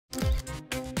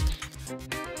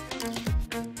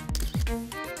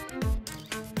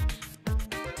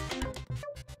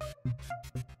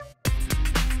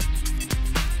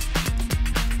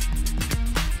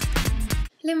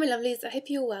Hello my lovelies, I hope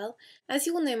you're well. As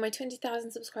you all know, my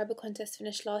 20,000 subscriber contest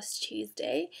finished last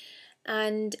Tuesday,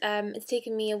 and it's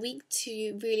taken me a week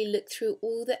to really look through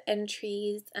all the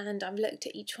entries, and I've looked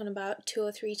at each one about 2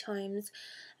 or 3 times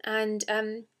and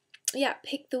yeah,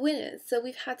 pick the winners. So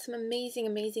we've had some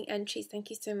amazing entries, thank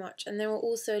you so much, and there were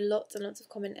also lots and lots of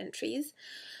comment entries.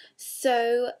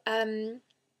 So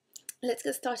let's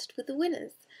get started with the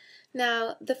winners.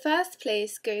 Now, the first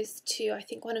place goes to, I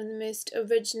think, one of the most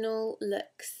original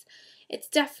looks. It's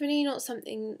definitely not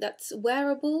something that's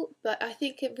wearable, but I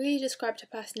think it really described her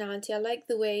personality. I like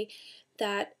the way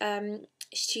that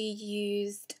she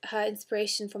used her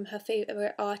inspiration from her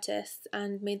favourite artists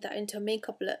and made that into a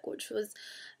makeup look, which was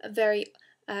a very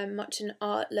much an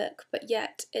art look, but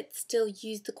yet it still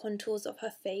used the contours of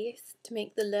her face to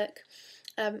make the look.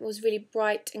 It was really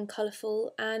bright and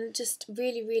colourful and just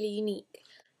really unique.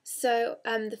 So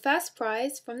the first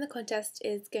prize from the contest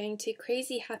is going to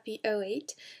Crazy Happy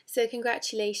 08. So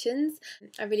congratulations.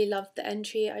 I really loved the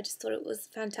entry. I just thought it was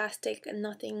fantastic and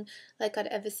nothing like I'd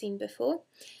ever seen before.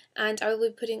 And I will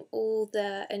be putting all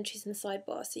the entries in the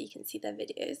sidebar so you can see their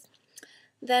videos.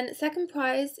 Then second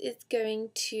prize is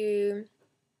going to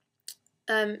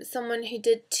someone who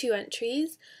did 2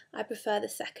 entries. I prefer the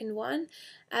second one,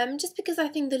 just because I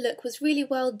think the look was really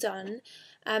well done.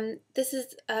 This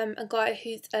is a guy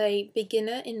who's a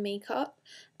beginner in makeup,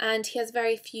 and he has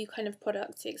very few kind of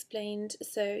products, he explained,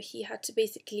 so he had to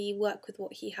basically work with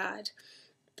what he had.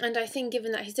 And I think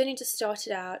given that he's only just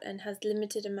started out and has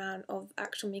limited amount of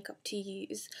actual makeup to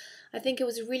use, I think it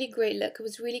was a really great look. It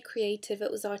was really creative, it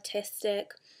was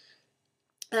artistic.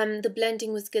 The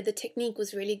blending was good, the technique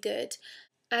was really good,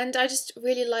 and I just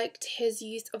really liked his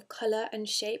use of colour and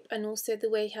shape, and also the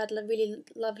way he had a really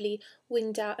lovely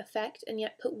winged out effect and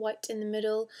yet put white in the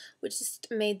middle, which just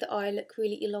made the eye look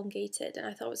really elongated, and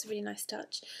I thought it was a really nice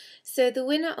touch. So the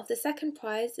winner of the second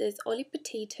prize is Ollie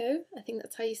Potato, I think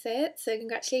that's how you say it, so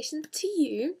congratulations to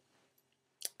you.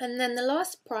 And then the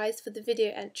last prize for the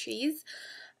video entries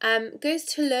goes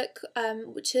to a look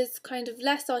which is kind of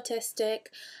less artistic.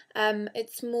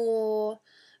 It's more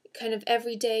kind of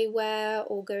everyday wear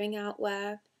or going out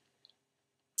wear.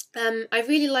 I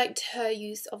really liked her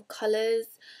use of colours.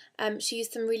 She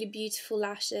used some really beautiful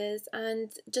lashes,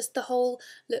 and just the whole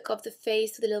look of the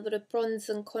face with a little bit of bronze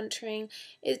and contouring.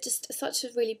 It's just such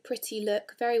a really pretty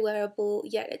look, very wearable,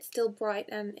 yet it's still bright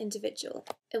and individual.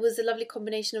 It was a lovely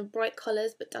combination of bright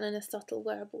colours but done in a subtle,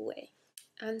 wearable way.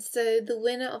 And so the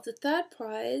winner of the third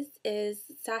prize is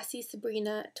Sassy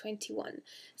Sabrina 21.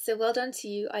 So well done to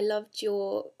you. I loved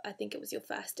your, I think it was your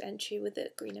first entry with the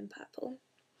green and purple.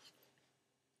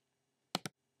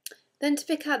 Then to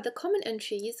pick out the comment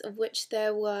entries, of which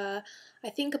there were, I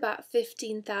think, about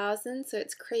 15,000, so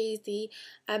it's crazy.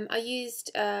 I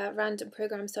used a random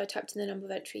program, so I typed in the number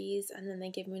of entries and then they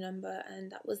gave me a number,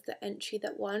 and that was the entry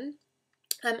that won.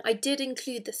 I did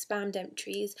include the spammed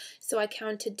entries, so I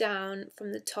counted down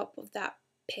from the top of that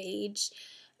page,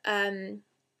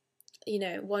 you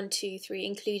know, 1, 2, 3,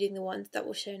 including the ones that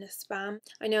were shown as spam.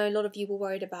 I know a lot of you were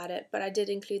worried about it, but I did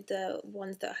include the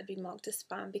ones that had been marked as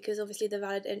spam because obviously they're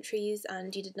valid entries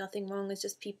and you did nothing wrong. It's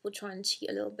just people trying to cheat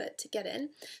a little bit to get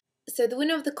in. So the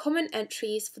winner of the comment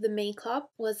entries for the makeup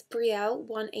was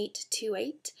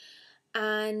Brielle1828,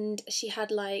 and she had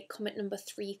like comment number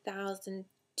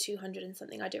 3,200 and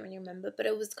something, I don't really remember, but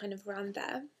it was kind of around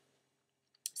there.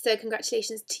 So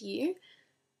congratulations to you.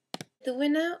 The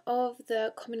winner of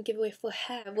the common giveaway for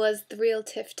hair was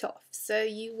TheRealTiftof. So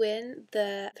you win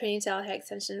the ponytail hair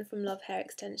extension from Love Hair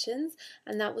Extensions,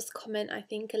 and that was comment, I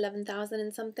think, 11,000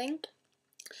 and something.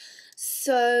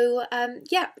 So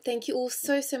yeah, thank you all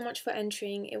so much for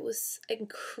entering. It was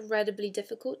incredibly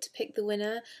difficult to pick the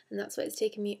winner, and that's why it's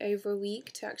taken me over a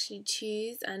week to actually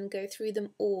choose and go through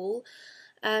them all.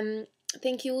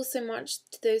 Thank you all so much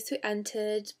to those who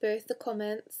entered, both the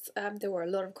comments, there were a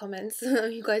lot of comments,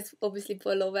 you guys obviously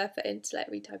put a lot of effort into like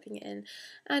retyping it in,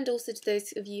 and also to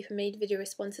those of you who made video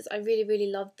responses. I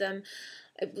really loved them.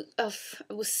 It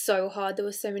was so hard, there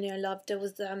were so many I loved. There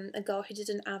was a girl who did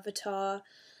an avatar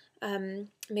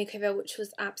makeover, which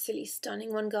was absolutely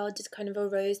stunning. One girl did kind of a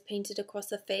rose painted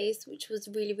across her face, which was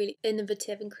really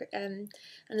innovative and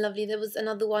lovely. There was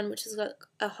another one which was like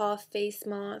a half face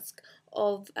mask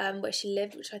of where she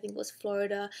lived, which I think was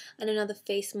Florida, and another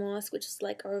face mask which was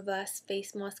like a reverse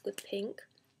face mask with pink.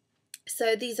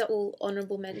 So these are all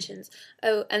honourable mentions.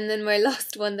 Oh, and then my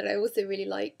last one that I also really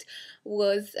liked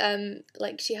was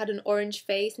like she had an orange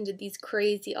face and did these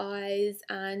crazy eyes,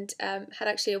 and had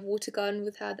actually a water gun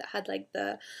with her that had like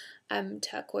the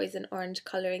turquoise and orange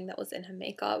colouring that was in her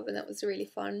makeup, and that was really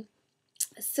fun.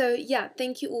 So yeah,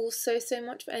 thank you all so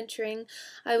much for entering.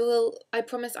 I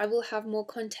promise I will have more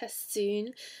contests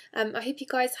soon. I hope you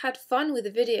guys had fun with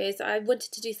the videos. I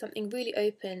wanted to do something really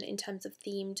open in terms of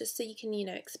theme, just so you can, you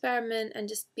know, experiment and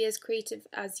just be as creative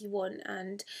as you want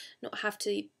and not have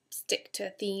to stick to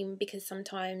a theme, because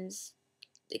sometimes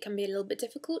it can be a little bit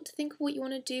difficult to think of what you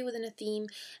want to do within a theme,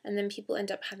 and then people end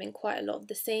up having quite a lot of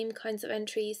the same kinds of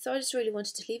entries. So I just really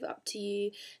wanted to leave it up to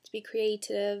you to be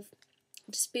creative,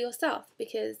 just be yourself,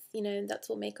 because you know that's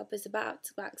what makeup is about.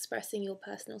 It's about expressing your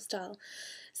personal style.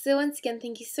 So once again,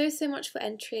 thank you so much for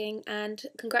entering, and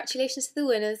congratulations to the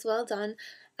winners. Well done.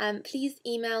 Please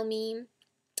email me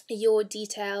your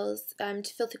details to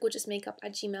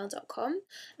filthygorgeousmakeup@gmail.com,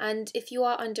 and if you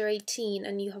are under 18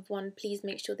 and you have won, please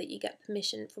make sure that you get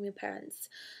permission from your parents,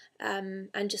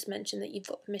 and just mention that you've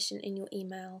got permission in your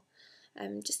email,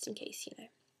 just in case, you know.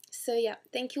 So yeah,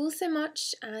 thank you all so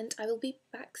much, and I will be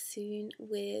back soon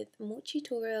with more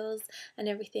tutorials and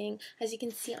everything. As you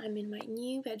can see, I'm in my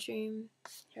new bedroom.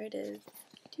 Here it is.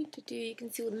 You can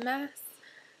see all the mess,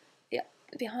 yeah,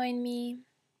 behind me.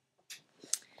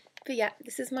 But yeah,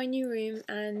 this is my new room,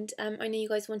 and I know you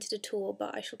guys wanted a tour,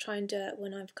 but I shall try and do it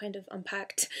when I've kind of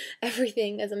unpacked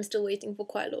everything, as I'm still waiting for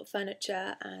quite a lot of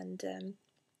furniture, and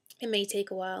it may take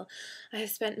a while. I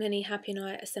have spent many happy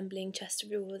night assembling chest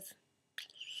of drawers.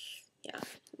 Yeah,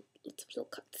 lots of little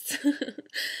cuts.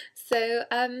 So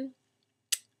I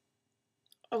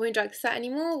won't drag this out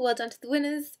anymore. Well done to the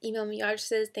winners. Email me your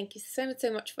addresses. Thank you so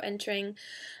much for entering.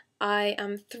 I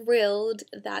am thrilled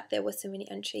that there were so many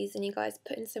entries and you guys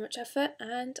put in so much effort,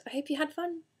 and I hope you had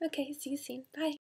fun. Okay, see you soon. Bye.